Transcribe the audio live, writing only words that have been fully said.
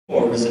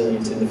more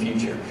resilient in the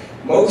future.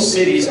 Most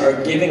cities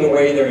are giving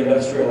away their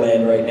industrial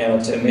land right now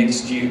to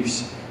mixed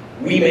use.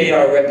 We made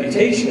our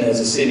reputation as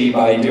a city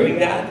by doing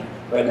that,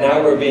 but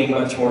now we're being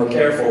much more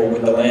careful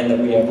with the land that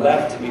we have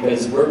left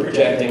because we're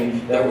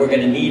projecting that we're going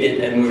to need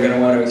it and we're going to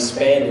want to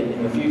expand it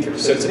in the future.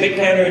 So it's a bit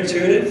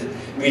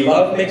counterintuitive. We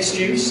love mixed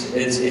use.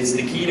 It's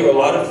the key to a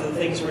lot of the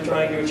things we're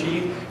trying to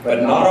achieve,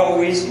 but not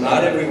always,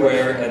 not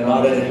everywhere, and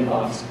not at any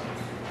cost.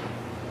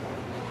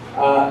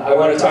 I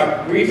want to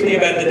talk briefly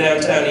about the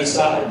downtown east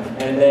side,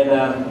 and then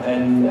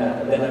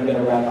I'm going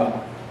to wrap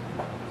up.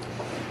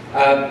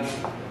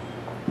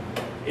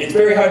 It's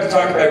very hard to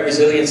talk about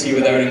resiliency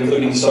without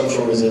including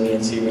social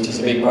resiliency, which is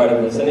a big part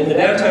of this. And in the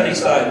downtown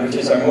east side, which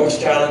is our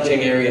most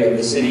challenging area of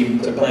the city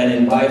to plan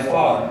in by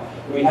far,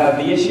 we have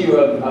the issue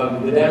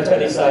of the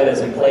downtown east side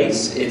as a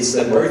place. It's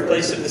the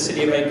birthplace of the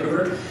city of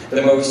Vancouver,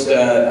 the most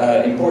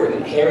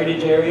important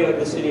heritage area of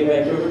the city of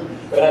Vancouver.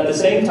 But at the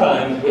same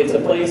time, it's a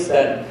place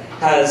that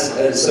has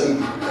some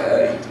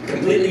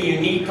completely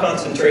unique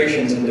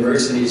concentrations and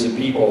diversities of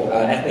people,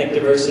 ethnic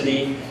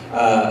diversity,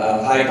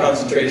 high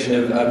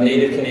concentration of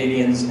Native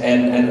Canadians,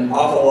 and an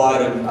awful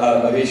lot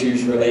of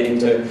issues relating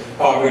to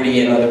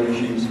poverty and other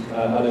issues,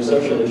 other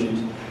social issues.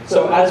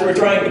 So as we're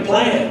trying to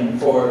plan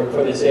for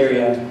this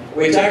area,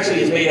 which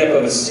actually is made up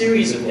of a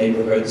series of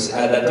neighborhoods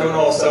that don't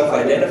all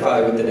self-identify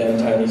with the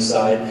downtown east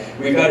side,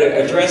 we've got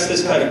to address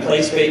this kind of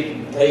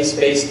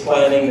place-based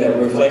planning that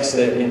reflects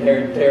the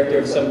inherent character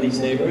of some of these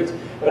neighborhoods.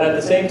 But at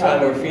the same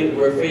time,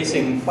 we're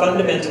facing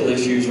fundamental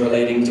issues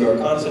relating to our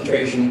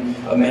concentration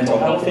of mental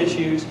health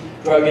issues,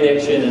 drug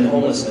addiction, and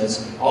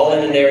homelessness, all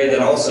in an area that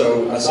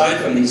also, aside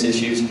from these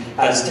issues,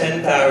 has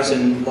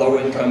 10,000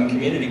 low-income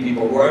community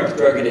people who aren't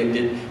drug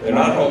addicted, they're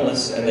not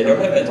homeless, and they don't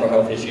have mental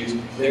health issues.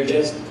 They're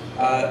just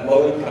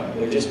low income,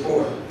 they're just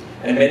poor.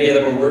 And many of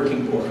them are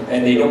working poor,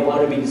 and they don't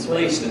want to be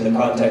displaced in the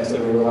context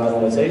of a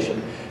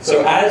revitalization.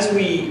 So as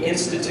we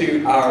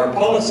institute our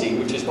policy,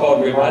 which is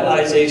called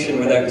revitalization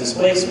without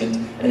displacement,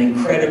 an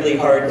incredibly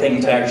hard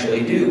thing to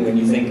actually do when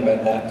you think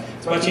about that.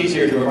 It's much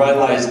easier to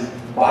revitalize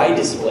by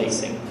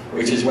displacing,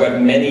 which is what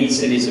many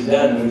cities have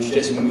done, which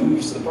just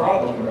moves the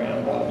problem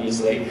around,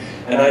 obviously.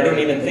 And I don't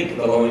even think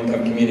the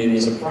low-income community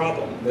is a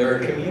problem. They're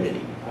a community.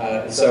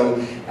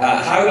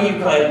 How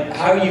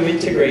you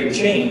integrate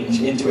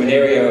change into an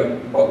area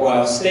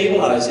while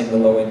stabilizing the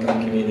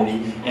low-income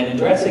community and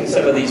addressing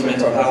some of these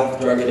mental health,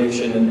 drug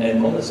addiction, and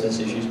homelessness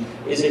issues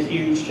is a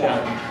huge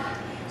challenge.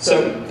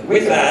 So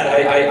with that,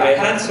 I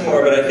had some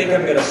more, but I think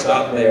I'm going to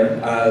stop there.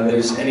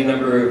 There's any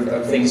number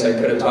of things I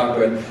could have talked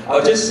about.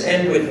 I'll just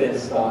end with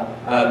this thought.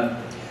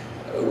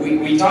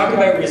 We talk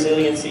about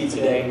resiliency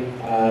today.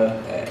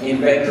 In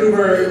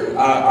Vancouver,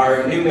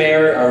 our new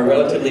mayor, our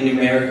relatively new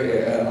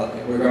mayor,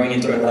 we're going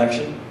into an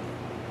election,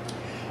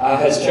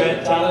 has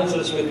challenged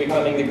us with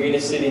becoming the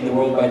greenest city in the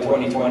world by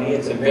 2020.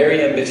 It's a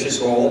very ambitious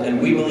goal, and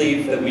we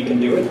believe that we can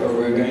do it, or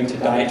we're going to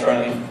die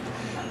trying.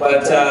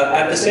 But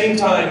at the same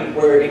time,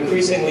 we're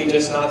increasingly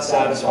just not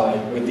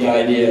satisfied with the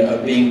idea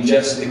of being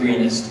just the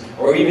greenest,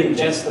 or even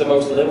just the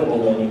most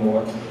livable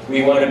anymore.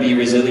 We want to be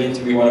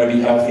resilient, we want to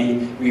be healthy,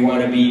 we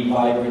want to be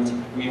vibrant,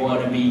 we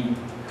want to be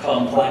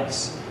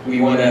complex,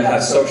 we want to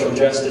have social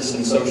justice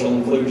and social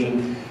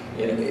inclusion.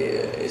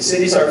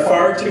 Cities are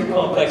far too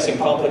complex and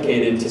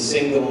complicated to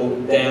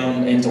single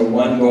down into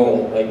one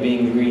goal, like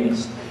being the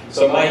greenest.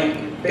 So my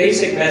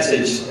basic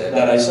message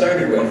that I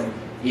started with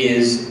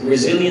is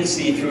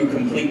resiliency through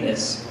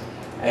completeness.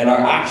 And our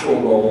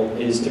actual goal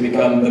is to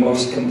become the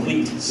most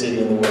complete city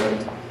in the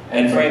world.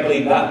 And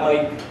frankly, that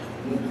might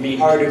be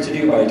harder to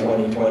do by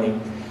 2020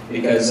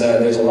 because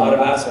there's a lot of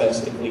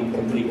aspects to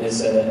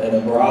completeness and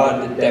a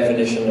broad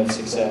definition of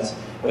success.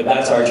 But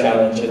that's our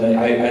challenge, and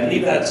I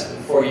leave that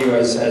for you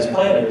as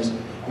planners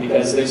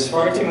because there's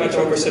far too much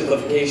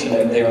oversimplification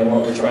out there on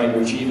what we're trying to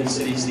achieve in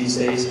cities these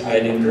days.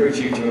 I'd encourage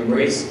you to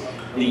embrace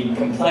the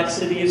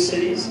complexity of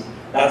cities.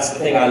 That's the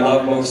thing I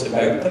love most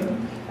about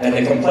them. And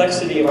the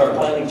complexity of our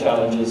planning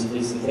challenges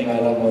is the thing I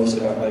love most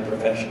about my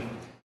profession.